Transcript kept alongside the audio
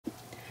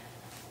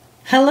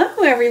Hello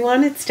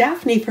everyone, it's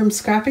Daphne from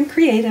Scrap and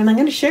Create, and I'm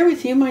going to share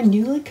with you my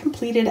newly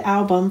completed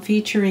album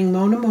featuring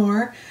Mon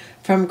Amour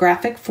from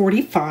Graphic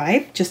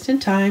 45, just in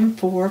time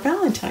for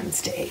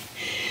Valentine's Day.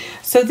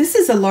 So this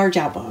is a large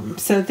album.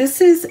 So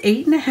this is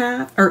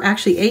 8.5, or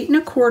actually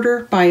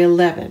 8.25 by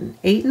 11.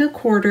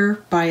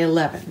 8.25 by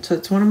 11. So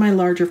it's one of my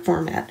larger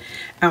format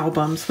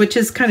albums, which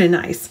is kind of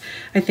nice.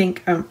 I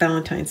think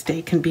Valentine's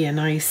Day can be a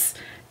nice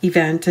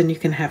event and you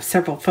can have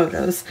several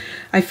photos.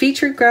 I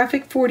featured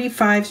Graphic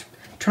 45's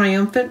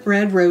Triumphant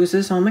Red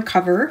roses on the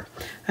cover.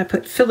 I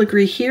put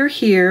filigree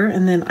here,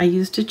 and then I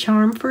used a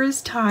charm for his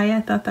tie.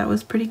 I thought that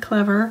was pretty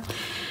clever.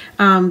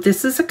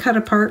 This is a cut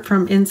apart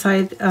from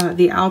inside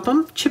the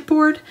album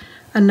chipboard.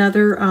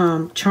 Another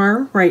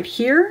charm right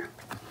here.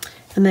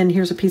 And then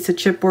here's a piece of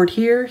chipboard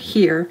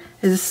here.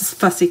 This is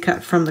fussy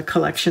cut from the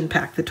collection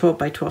pack, the 12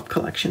 by 12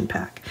 collection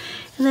pack.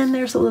 And then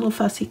there's a little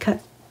fussy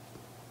cut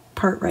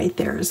part right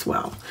there as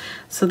well.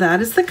 So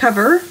that is the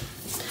cover.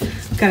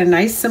 Got a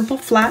nice simple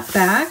flat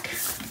back.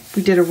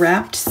 We did a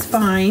wrapped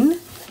spine,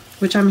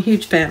 which I'm a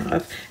huge fan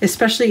of,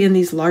 especially in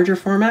these larger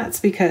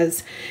formats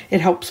because it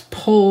helps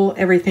pull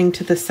everything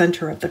to the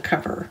center of the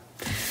cover.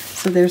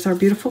 So there's our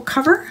beautiful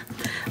cover.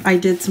 I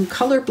did some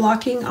color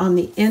blocking on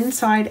the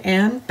inside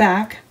and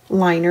back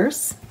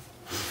liners.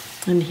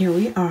 And here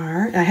we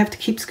are. I have to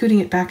keep scooting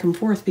it back and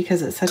forth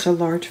because it's such a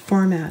large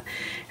format.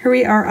 Here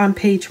we are on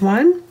page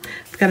 1.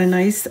 I've got a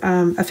nice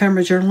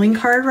ephemera journaling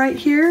card right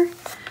here.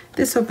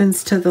 This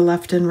opens to the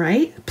left and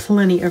right,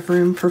 plenty of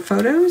room for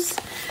photos.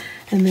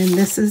 And then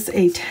this is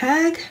a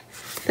tag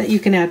that you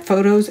can add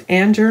photos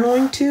and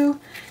journaling to,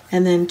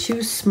 and then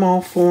 2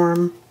 small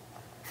form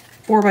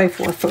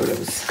 4x4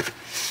 photos.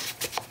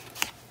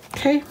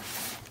 Okay.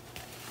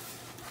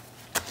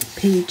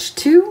 Page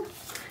 2,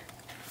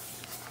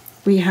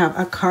 we have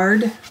a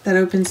card that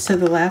opens to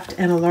the left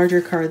and a larger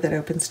card that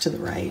opens to the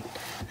right.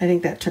 I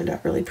think that turned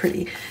out really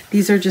pretty.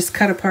 These are just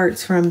cut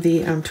aparts from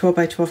the 12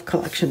 by 12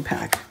 collection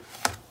pack.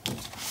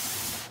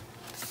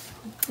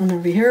 And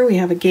over here we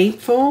have a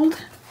gatefold.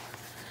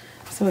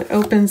 So it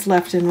opens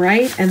left and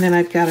right, and then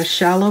I've got a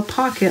shallow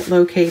pocket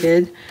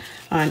located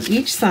on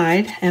each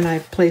side, and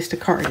I've placed a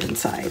card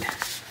inside.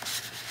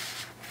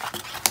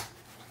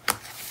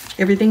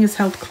 Everything is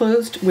held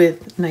closed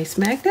with nice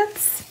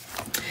magnets.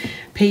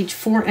 Page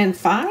 4 and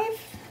 5.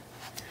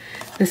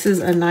 This is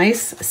a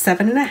nice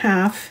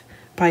 7.5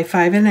 by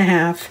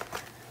 5.5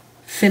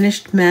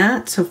 finished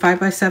mat. So 5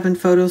 by 7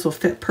 photos will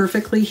fit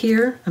perfectly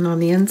here and on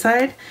the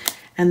inside.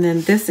 And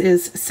then this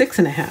is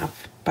 6.5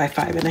 by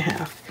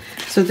 5.5.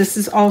 So this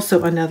is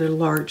also another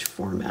large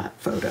format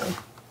photo.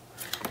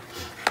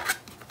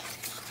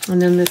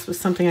 And then this was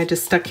something I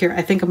just stuck here.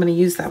 I think I'm going to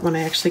use that when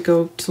I actually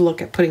go to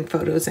look at putting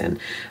photos in.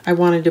 I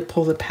wanted to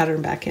pull the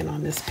pattern back in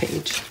on this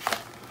page.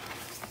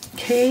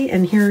 Okay,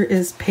 and here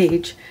is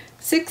page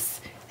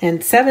 6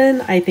 and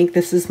 7. I think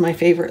this is my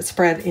favorite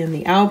spread in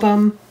the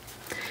album.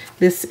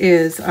 This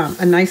is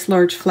a nice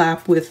large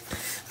flap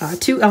with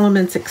 2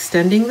 elements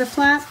extending the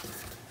flap.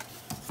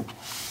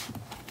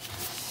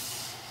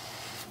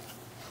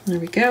 There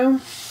we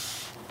go.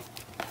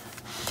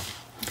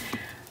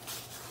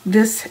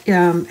 This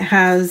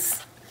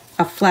has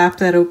a flap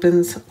that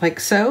opens like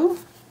so,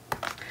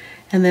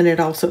 and then it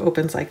also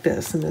opens like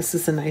this, and this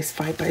is a nice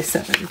 5 by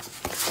 7.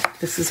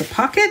 This is a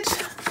pocket.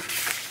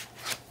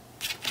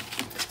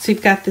 So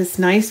you've got this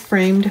nice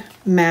framed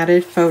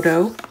matted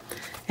photo,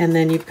 and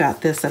then you've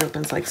got this that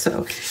opens like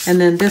so. And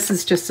then this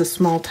is just a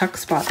small tuck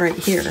spot right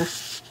here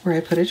where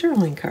I put a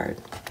journaling card.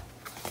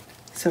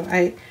 So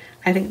I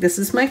think this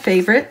is my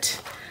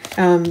favorite.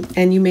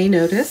 And you may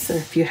notice,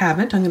 if you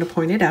haven't, I'm going to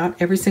point it out,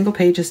 every single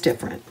page is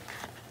different.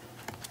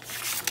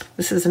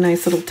 This is a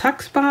nice little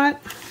tuck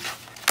spot.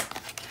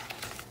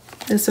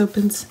 This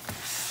opens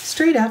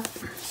straight up.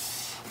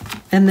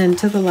 And then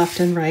to the left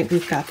and right,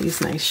 we've got these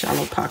nice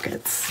shallow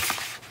pockets.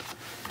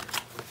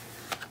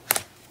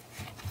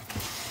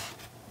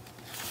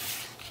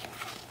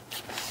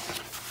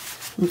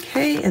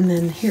 Okay, and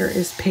then here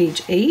is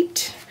page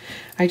 8.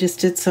 I just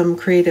did some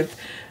creative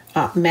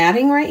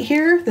matting right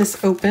here.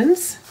 This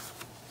opens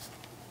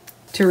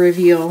to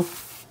reveal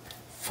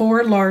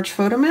 4 large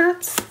photo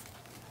mats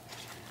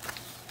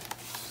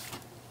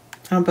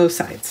on both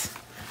sides.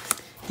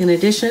 In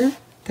addition,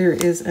 there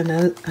is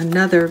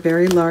another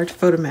very large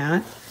photo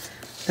mat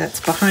that's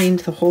behind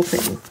the whole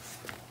thing.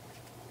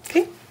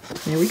 Okay,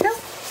 there we go.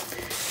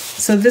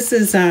 So this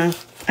is, I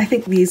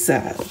think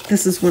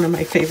this is one of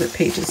my favorite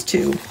pages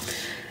too.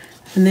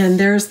 And then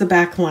there's the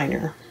back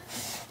liner.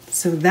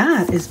 So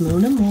that is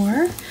Mon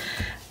Amour.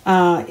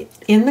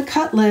 In the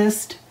cut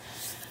list,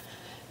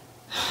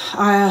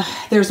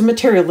 there's a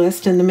material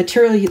list. In the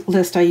material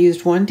list, I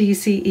used 1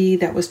 DCE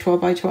that was 12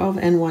 by 12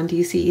 and 1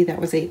 DCE that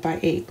was 8 by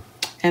 8.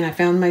 And I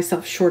found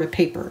myself short of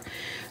paper.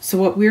 So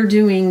what we're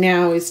doing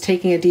now is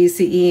taking a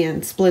DCE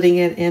and splitting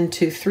it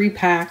into 3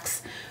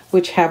 packs,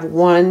 which have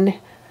 1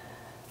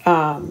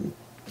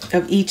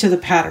 each of the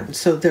patterns.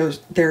 So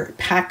they're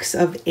packs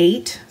of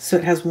 8, so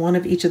it has one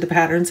of each of the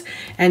patterns,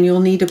 and you'll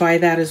need to buy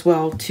that as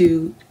well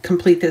to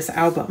complete this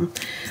album.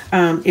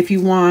 If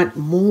you want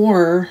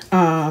more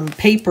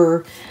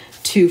paper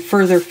to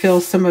further fill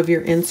some of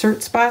your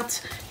insert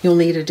spots, you'll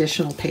need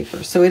additional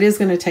paper. So it is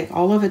going to take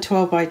all of a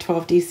 12 by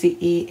 12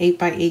 DCE, 8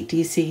 by 8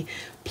 DC,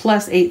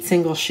 plus 8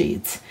 single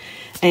sheets.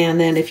 And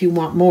then if you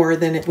want more,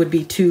 then it would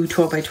be 2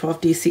 12 by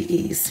 12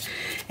 DCEs.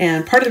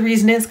 And part of the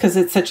reason is because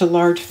it's such a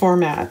large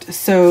format.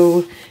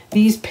 So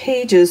these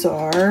pages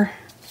are,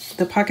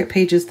 the pocket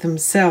pages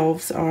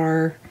themselves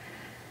are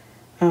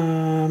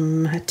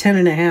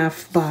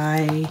 10.5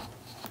 by,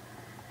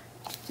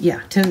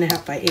 yeah,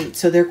 10.5 by 8.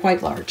 So they're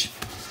quite large.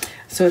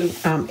 So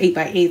 8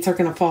 by 8s are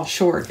going to fall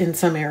short in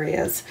some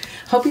areas.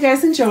 Hope you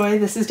guys enjoy.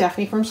 This is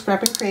Daphne from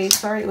Scrap and Create.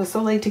 Sorry it was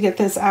so late to get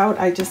this out.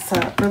 I just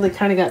really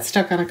kind of got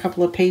stuck on a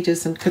couple of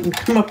pages and couldn't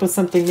come up with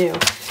something new.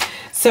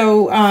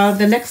 So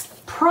the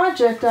next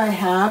project I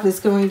have is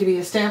going to be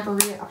a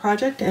stampery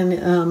project,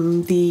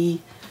 and the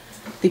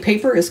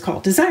paper is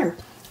called Desire.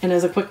 And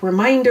as a quick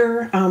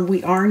reminder,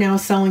 we are now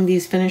selling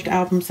these finished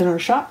albums in our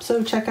shop,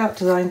 so check out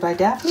Designed by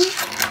Daphne,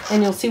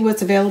 and you'll see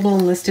what's available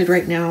and listed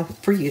right now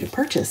for you to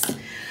purchase.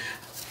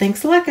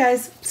 Thanks a lot,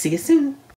 guys. See you soon.